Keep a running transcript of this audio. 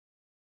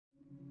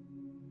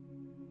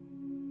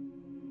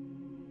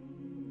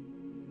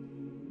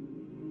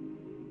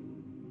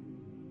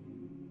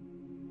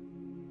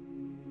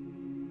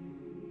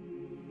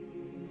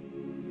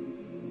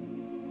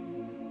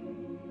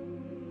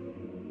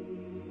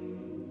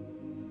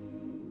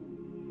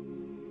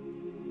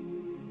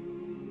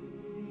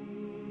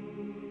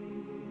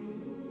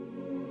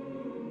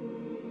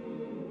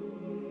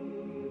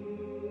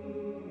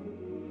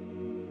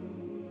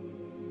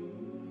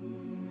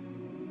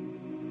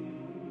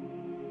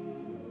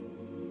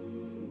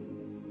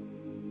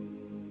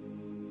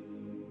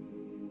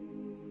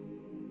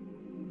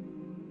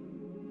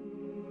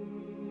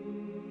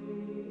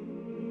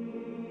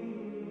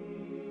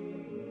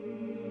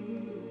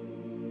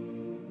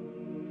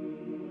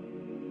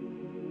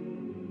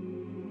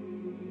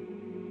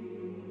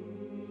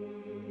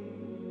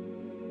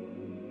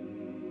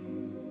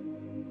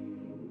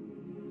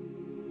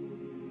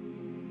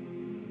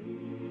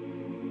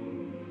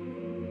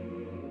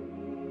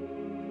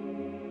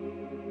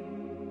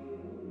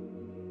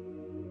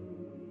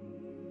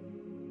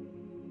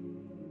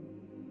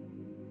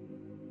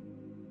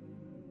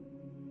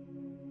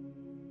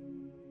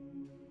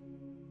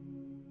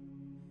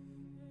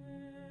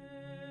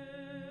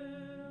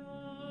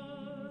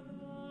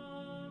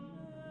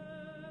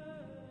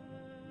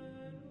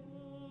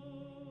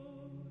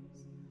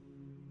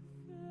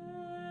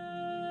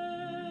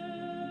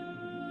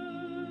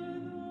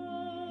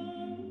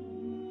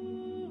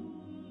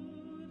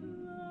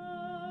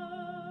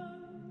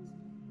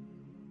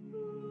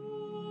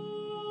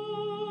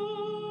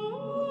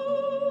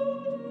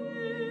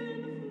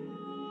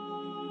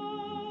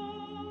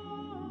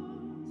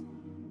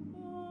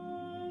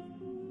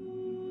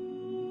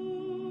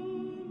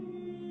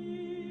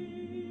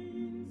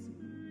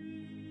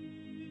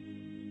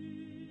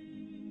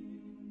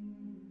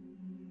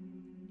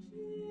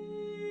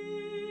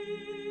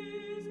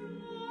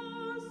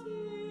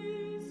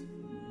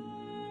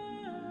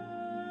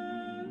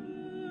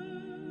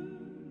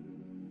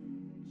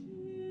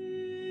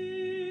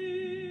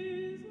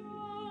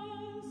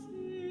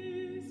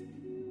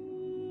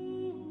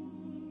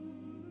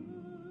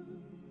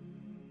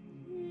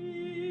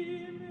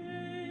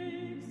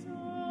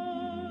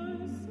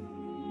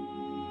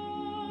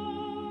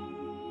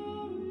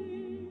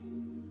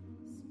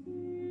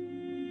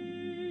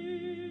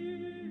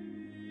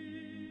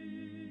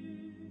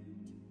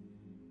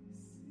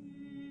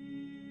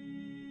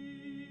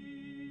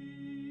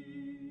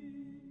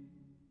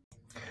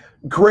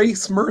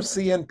Grace,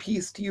 mercy, and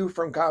peace to you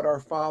from God our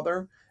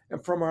Father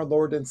and from our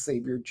Lord and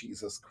Savior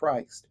Jesus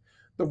Christ.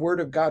 The word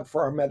of God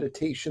for our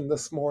meditation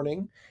this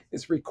morning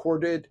is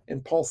recorded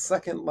in Paul's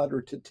second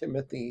letter to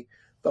Timothy,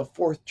 the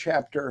 4th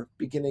chapter,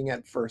 beginning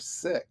at verse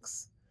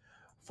 6.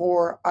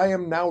 For I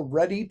am now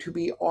ready to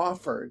be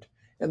offered,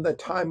 and the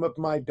time of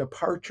my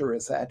departure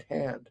is at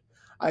hand.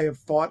 I have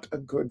fought a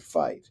good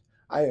fight.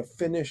 I have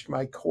finished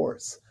my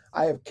course.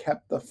 I have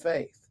kept the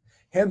faith.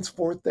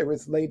 Henceforth there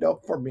is laid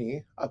up for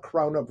me a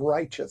crown of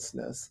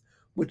righteousness,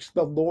 which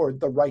the Lord,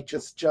 the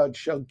righteous judge,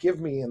 shall give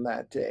me in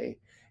that day,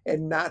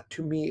 and not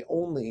to me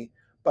only,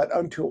 but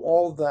unto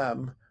all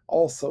them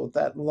also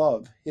that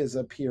love his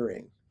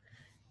appearing.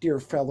 Dear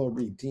fellow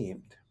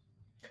redeemed,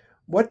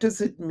 what does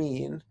it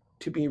mean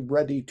to be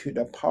ready to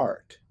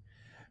depart?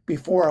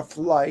 Before a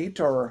flight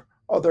or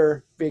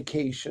other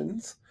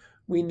vacations,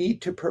 we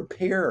need to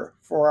prepare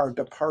for our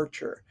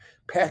departure,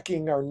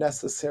 packing our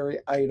necessary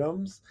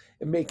items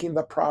and making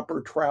the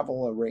proper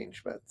travel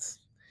arrangements.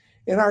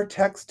 In our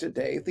text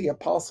today, the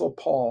Apostle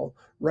Paul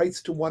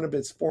writes to one of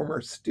his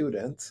former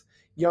students,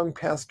 young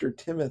Pastor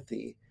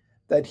Timothy,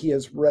 that he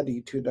is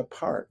ready to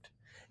depart.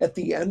 At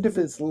the end of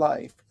his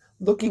life,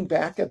 looking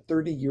back at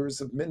 30 years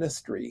of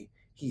ministry,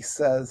 he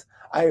says,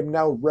 I am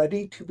now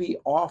ready to be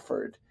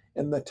offered,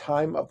 and the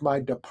time of my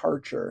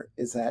departure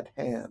is at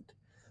hand.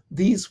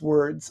 These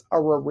words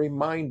are a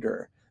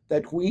reminder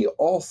that we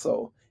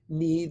also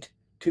need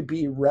to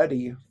be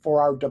ready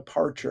for our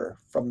departure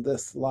from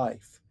this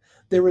life.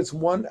 There is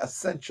one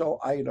essential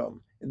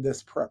item in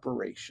this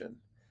preparation: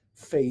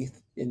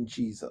 faith in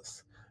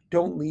Jesus.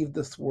 Don't leave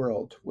this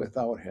world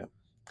without him.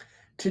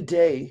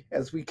 Today,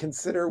 as we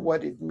consider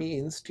what it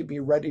means to be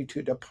ready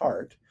to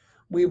depart,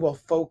 we will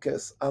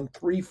focus on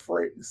three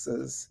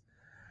phrases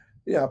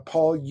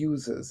Paul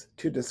uses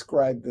to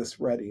describe this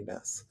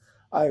readiness.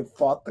 I have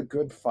fought the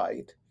good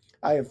fight.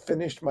 I have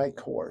finished my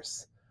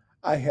course.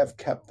 I have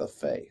kept the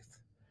faith.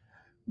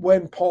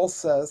 When Paul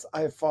says,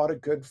 I have fought a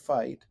good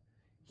fight,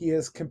 he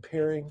is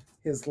comparing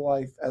his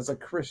life as a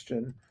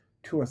Christian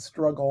to a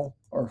struggle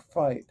or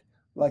fight,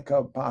 like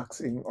a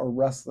boxing or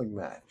wrestling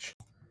match.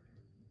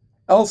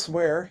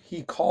 Elsewhere,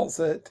 he calls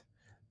it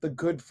the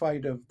good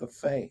fight of the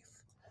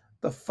faith.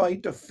 The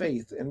fight of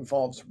faith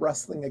involves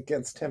wrestling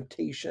against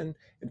temptation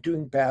and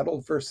doing battle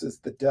versus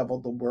the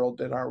devil, the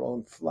world, and our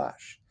own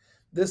flesh.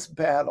 This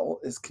battle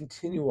is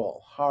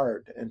continual,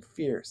 hard, and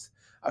fierce.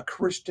 A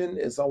Christian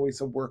is always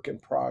a work in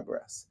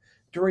progress.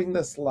 During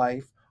this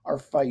life, our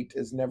fight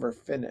is never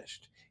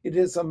finished. It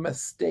is a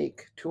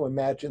mistake to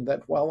imagine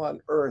that while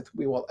on earth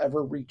we will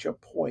ever reach a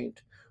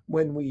point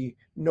when we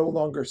no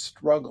longer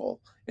struggle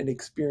and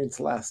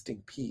experience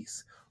lasting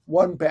peace.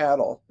 One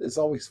battle is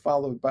always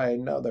followed by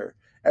another.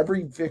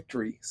 Every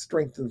victory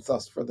strengthens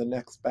us for the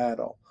next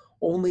battle.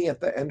 Only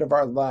at the end of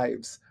our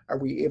lives are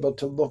we able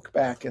to look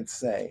back and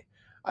say,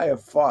 I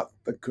have fought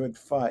the good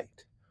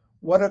fight.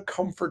 What a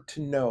comfort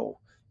to know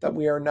that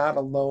we are not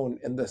alone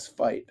in this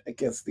fight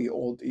against the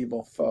old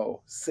evil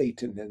foe,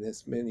 Satan and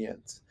his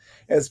minions.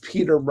 As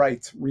Peter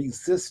writes,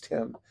 resist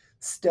him,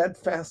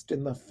 steadfast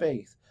in the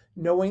faith,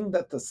 knowing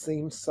that the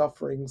same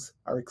sufferings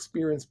are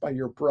experienced by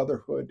your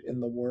brotherhood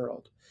in the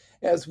world.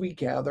 As we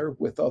gather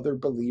with other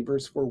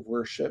believers for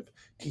worship,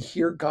 to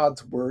hear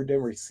God's word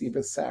and receive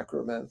his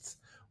sacraments,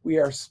 we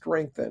are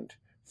strengthened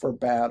for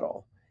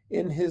battle.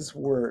 In his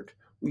word,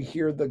 we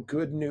hear the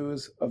good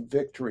news of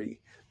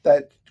victory,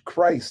 that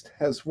Christ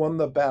has won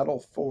the battle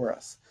for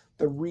us.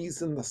 The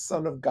reason the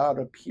Son of God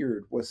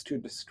appeared was to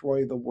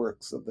destroy the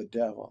works of the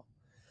devil.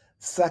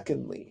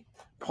 Secondly,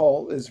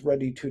 Paul is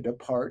ready to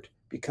depart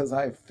because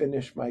I have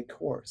finished my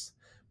course.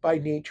 By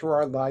nature,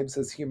 our lives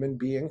as human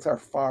beings are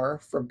far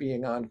from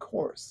being on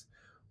course.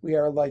 We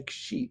are like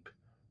sheep,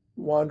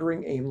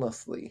 wandering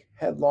aimlessly,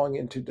 headlong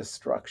into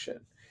destruction.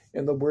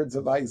 In the words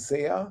of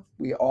Isaiah,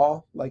 we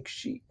all, like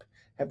sheep,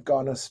 have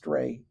gone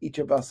astray. Each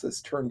of us has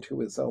turned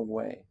to his own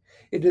way.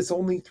 It is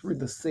only through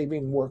the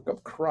saving work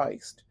of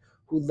Christ,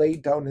 who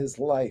laid down his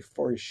life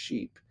for his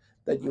sheep,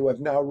 that you have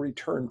now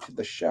returned to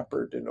the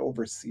shepherd and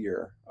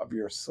overseer of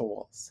your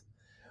souls.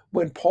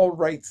 When Paul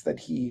writes that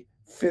he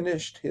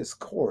finished his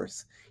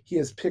course, he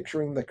is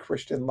picturing the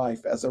Christian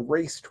life as a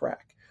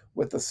racetrack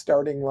with a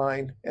starting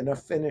line and a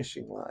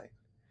finishing line.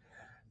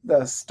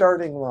 The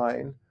starting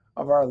line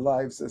of our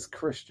lives as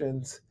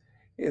Christians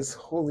is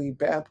holy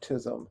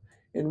baptism,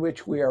 in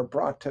which we are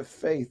brought to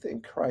faith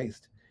in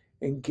Christ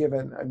and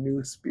given a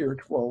new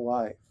spiritual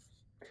life.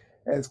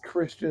 As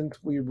Christians,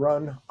 we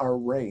run our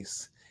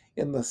race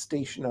in the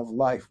station of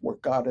life where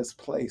God has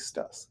placed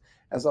us,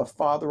 as a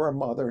father or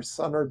mother,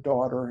 son or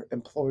daughter,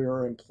 employer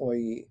or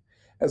employee.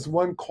 As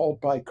one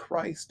called by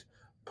Christ,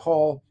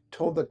 Paul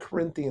told the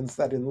Corinthians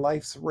that in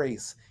life's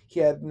race, he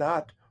had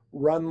not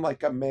run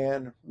like a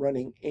man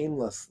running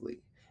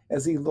aimlessly.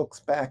 As he looks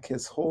back,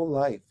 his whole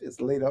life is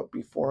laid out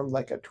before him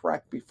like a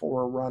track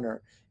before a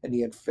runner, and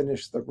he had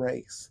finished the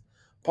race.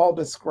 Paul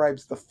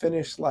describes the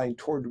finish line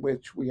toward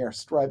which we are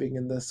striving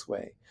in this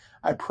way.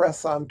 I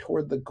press on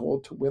toward the goal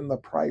to win the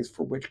prize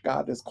for which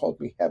God has called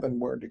me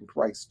heavenward in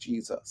Christ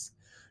Jesus.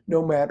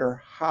 No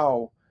matter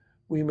how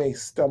we may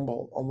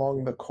stumble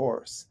along the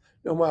course.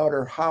 No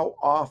matter how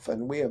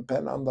often we have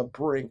been on the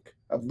brink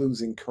of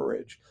losing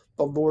courage,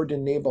 the Lord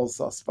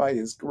enables us by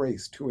his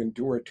grace to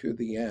endure to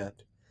the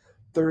end.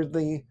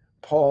 Thirdly,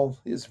 Paul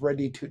is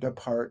ready to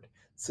depart,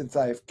 since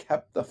I have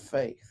kept the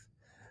faith.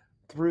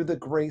 Through the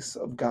grace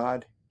of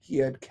God, he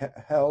had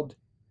kept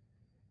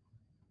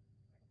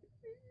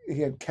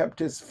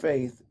his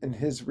faith in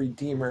his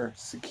Redeemer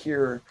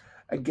secure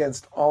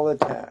against all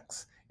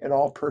attacks and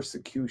all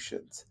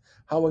persecutions.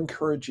 How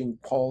encouraging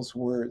Paul's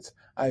words,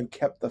 I have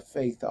kept the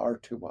faith, are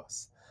to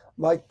us.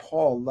 Like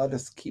Paul, let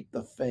us keep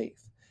the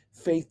faith,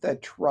 faith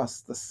that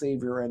trusts the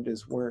Savior and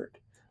his word.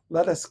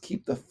 Let us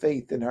keep the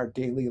faith in our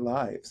daily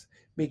lives,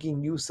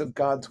 making use of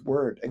God's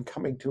word and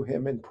coming to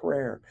him in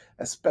prayer,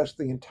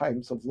 especially in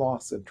times of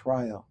loss and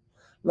trial.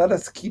 Let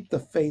us keep the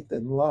faith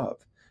in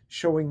love,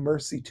 showing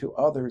mercy to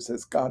others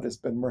as God has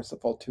been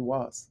merciful to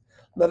us.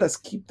 Let us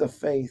keep the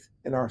faith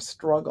in our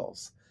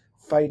struggles,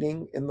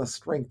 fighting in the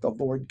strength the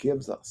Lord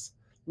gives us.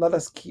 Let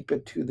us keep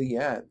it to the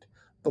end.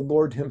 The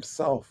Lord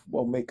himself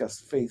will make us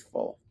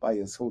faithful by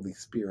his Holy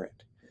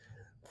Spirit.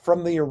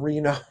 From the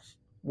arena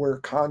where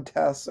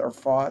contests are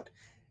fought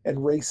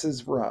and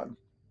races run,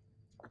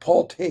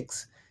 Paul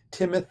takes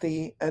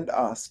Timothy and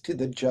us to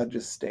the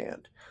judge's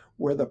stand,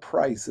 where the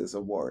prize is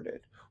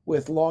awarded.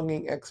 With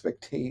longing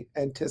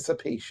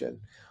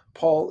anticipation,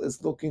 Paul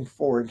is looking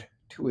forward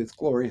to his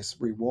glorious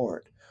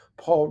reward.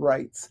 Paul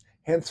writes,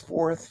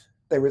 henceforth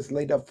there is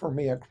laid up for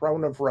me a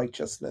crown of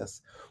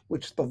righteousness,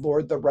 which the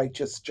Lord the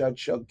righteous judge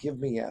shall give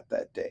me at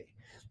that day.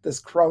 This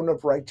crown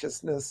of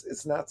righteousness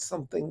is not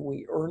something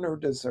we earn or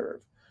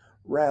deserve.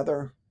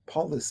 Rather,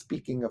 Paul is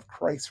speaking of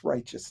Christ's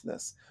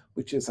righteousness,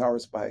 which is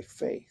ours by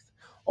faith.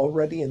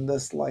 Already in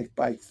this life,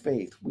 by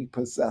faith, we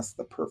possess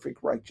the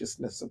perfect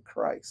righteousness of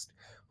Christ,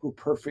 who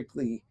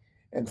perfectly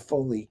and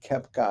fully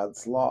kept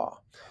God's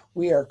law.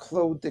 We are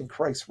clothed in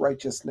Christ's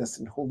righteousness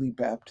in holy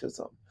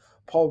baptism.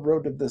 Paul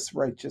wrote of this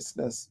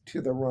righteousness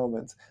to the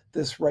Romans.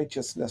 This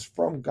righteousness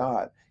from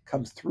God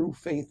comes through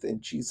faith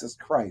in Jesus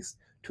Christ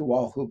to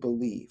all who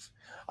believe.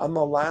 On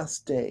the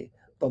last day,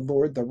 the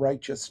Lord, the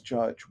righteous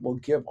judge, will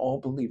give all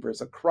believers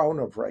a crown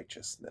of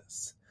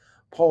righteousness.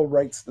 Paul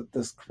writes that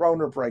this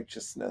crown of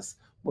righteousness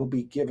will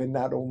be given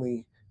not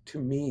only to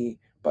me,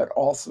 but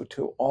also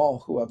to all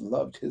who have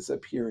loved his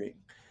appearing.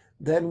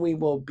 Then we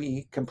will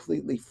be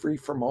completely free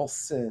from all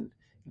sin,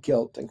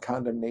 guilt, and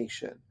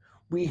condemnation.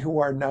 We who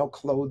are now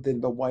clothed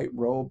in the white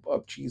robe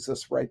of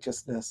Jesus'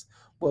 righteousness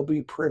will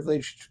be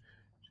privileged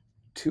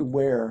to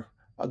wear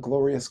a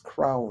glorious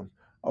crown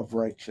of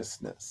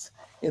righteousness.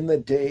 In the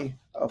day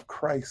of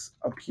Christ's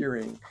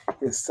appearing,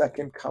 his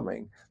second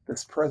coming,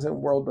 this present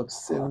world of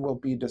sin will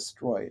be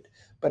destroyed.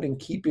 But in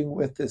keeping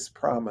with this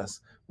promise,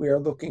 we are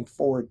looking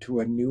forward to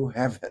a new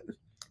heaven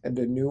and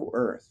a new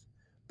earth,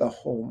 the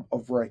home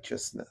of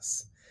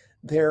righteousness.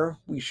 There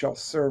we shall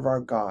serve our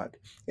God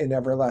in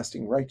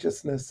everlasting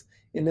righteousness,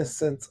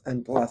 innocence,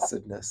 and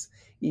blessedness,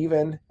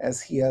 even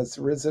as he has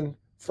risen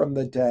from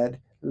the dead,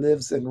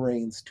 lives and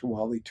reigns to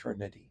all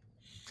eternity.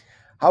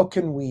 How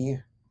can we,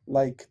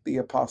 like the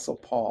Apostle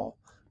Paul,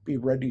 be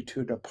ready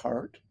to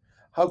depart?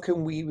 How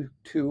can we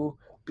too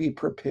be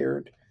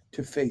prepared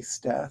to face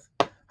death?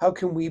 How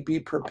can we be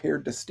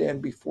prepared to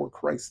stand before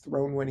Christ's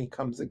throne when he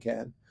comes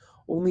again?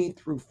 Only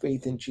through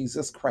faith in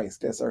Jesus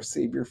Christ as our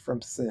Savior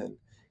from sin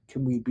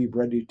can we be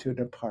ready to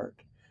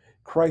depart.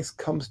 Christ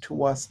comes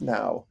to us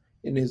now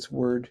in his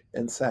word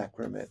and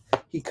sacrament.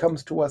 He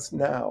comes to us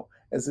now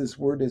as his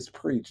word is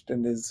preached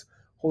and his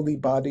holy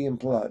body and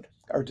blood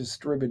are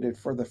distributed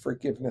for the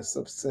forgiveness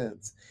of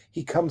sins.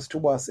 He comes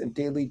to us in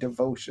daily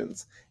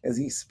devotions as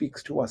he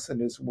speaks to us in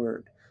his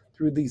word.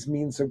 Through these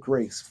means of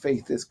grace,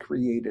 faith is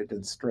created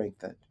and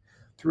strengthened.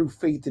 Through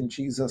faith in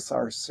Jesus,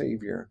 our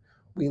Savior,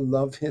 we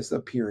love his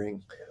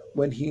appearing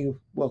when he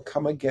will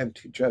come again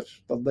to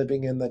judge the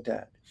living and the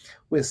dead.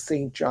 With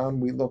St. John,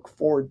 we look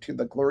forward to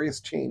the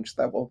glorious change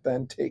that will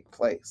then take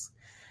place.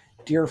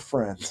 Dear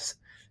friends,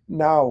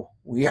 now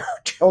we are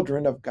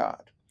children of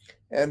God,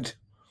 and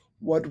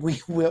what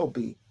we will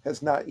be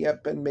has not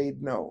yet been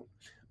made known.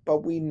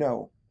 But we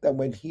know that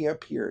when he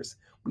appears,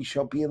 we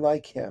shall be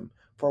like him,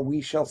 for we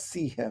shall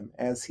see him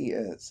as he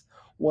is.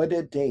 What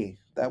a day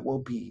that will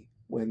be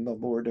when the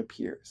Lord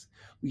appears.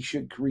 We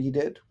should greet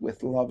it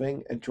with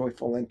loving and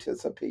joyful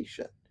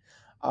anticipation.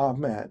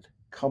 Amen.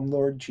 Come,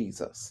 Lord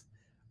Jesus.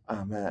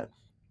 Amen.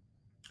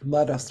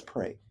 Let us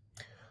pray.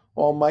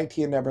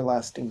 Almighty and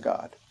everlasting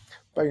God,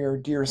 by your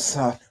dear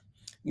Son,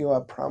 you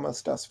have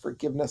promised us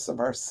forgiveness of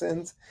our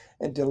sins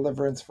and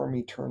deliverance from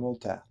eternal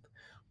death.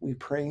 We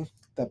pray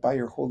that by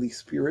your Holy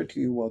Spirit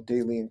you will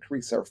daily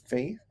increase our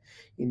faith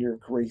in your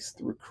grace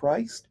through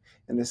Christ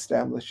and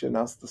establish in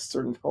us the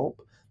certain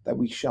hope that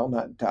we shall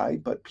not die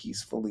but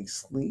peacefully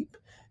sleep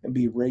and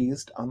be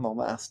raised on the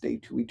last day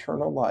to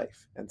eternal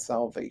life and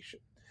salvation.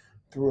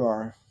 Through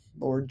our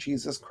Lord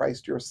Jesus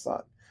Christ, your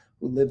Son,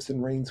 who lives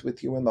and reigns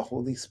with you in the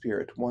Holy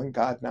Spirit, one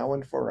God, now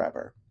and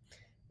forever.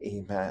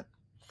 Amen.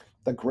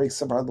 The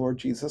grace of our Lord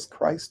Jesus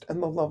Christ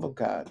and the love of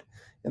God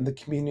and the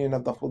communion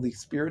of the Holy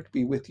Spirit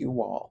be with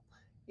you all.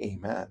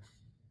 Amen.